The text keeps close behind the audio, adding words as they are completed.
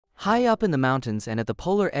High up in the mountains and at the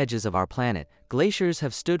polar edges of our planet, glaciers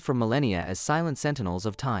have stood for millennia as silent sentinels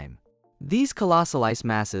of time. These colossal ice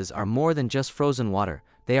masses are more than just frozen water.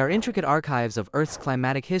 They are intricate archives of Earth's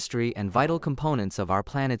climatic history and vital components of our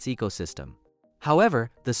planet's ecosystem.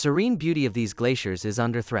 However, the serene beauty of these glaciers is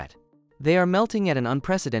under threat. They are melting at an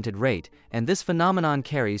unprecedented rate, and this phenomenon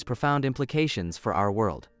carries profound implications for our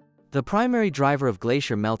world. The primary driver of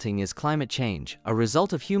glacier melting is climate change, a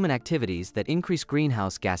result of human activities that increase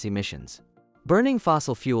greenhouse gas emissions. Burning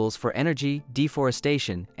fossil fuels for energy,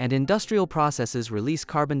 deforestation, and industrial processes release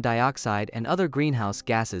carbon dioxide and other greenhouse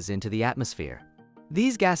gases into the atmosphere.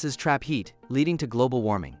 These gases trap heat, leading to global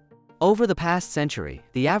warming. Over the past century,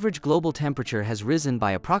 the average global temperature has risen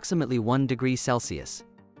by approximately 1 degree Celsius.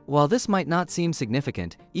 While this might not seem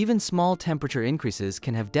significant, even small temperature increases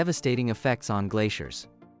can have devastating effects on glaciers.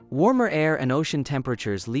 Warmer air and ocean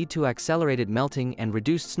temperatures lead to accelerated melting and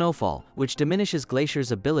reduced snowfall, which diminishes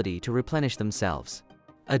glaciers' ability to replenish themselves.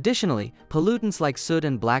 Additionally, pollutants like soot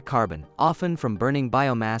and black carbon, often from burning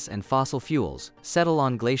biomass and fossil fuels, settle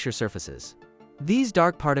on glacier surfaces. These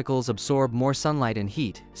dark particles absorb more sunlight and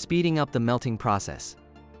heat, speeding up the melting process.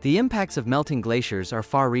 The impacts of melting glaciers are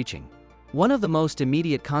far-reaching. One of the most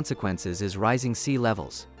immediate consequences is rising sea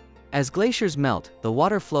levels. As glaciers melt, the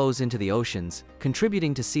water flows into the oceans,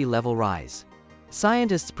 contributing to sea level rise.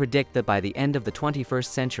 Scientists predict that by the end of the 21st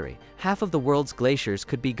century, half of the world's glaciers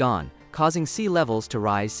could be gone, causing sea levels to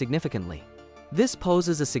rise significantly. This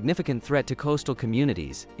poses a significant threat to coastal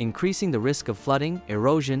communities, increasing the risk of flooding,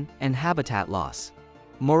 erosion, and habitat loss.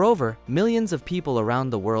 Moreover, millions of people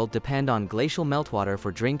around the world depend on glacial meltwater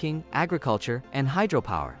for drinking, agriculture, and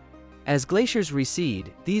hydropower. As glaciers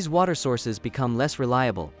recede, these water sources become less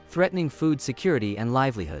reliable, threatening food security and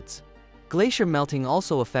livelihoods. Glacier melting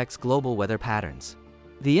also affects global weather patterns.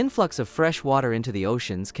 The influx of fresh water into the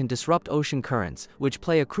oceans can disrupt ocean currents, which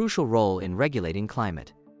play a crucial role in regulating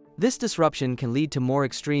climate. This disruption can lead to more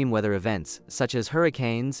extreme weather events, such as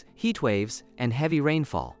hurricanes, heat waves, and heavy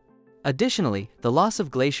rainfall. Additionally, the loss of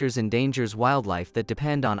glaciers endangers wildlife that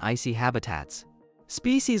depend on icy habitats.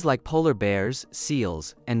 Species like polar bears,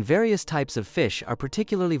 seals, and various types of fish are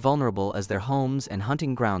particularly vulnerable as their homes and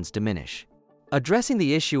hunting grounds diminish. Addressing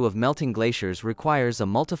the issue of melting glaciers requires a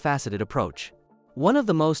multifaceted approach. One of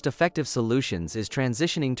the most effective solutions is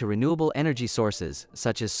transitioning to renewable energy sources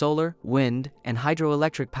such as solar, wind, and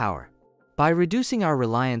hydroelectric power. By reducing our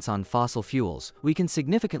reliance on fossil fuels, we can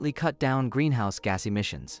significantly cut down greenhouse gas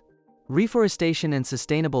emissions. Reforestation and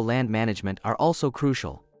sustainable land management are also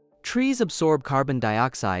crucial. Trees absorb carbon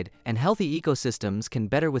dioxide, and healthy ecosystems can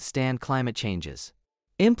better withstand climate changes.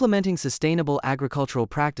 Implementing sustainable agricultural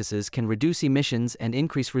practices can reduce emissions and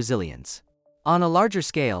increase resilience. On a larger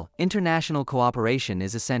scale, international cooperation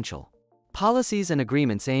is essential. Policies and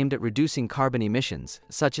agreements aimed at reducing carbon emissions,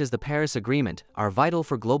 such as the Paris Agreement, are vital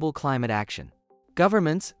for global climate action.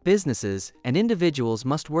 Governments, businesses, and individuals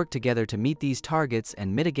must work together to meet these targets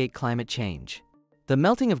and mitigate climate change. The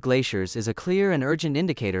melting of glaciers is a clear and urgent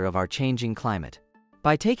indicator of our changing climate.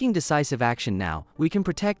 By taking decisive action now, we can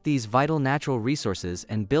protect these vital natural resources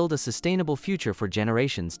and build a sustainable future for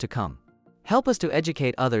generations to come. Help us to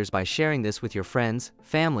educate others by sharing this with your friends,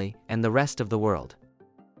 family, and the rest of the world.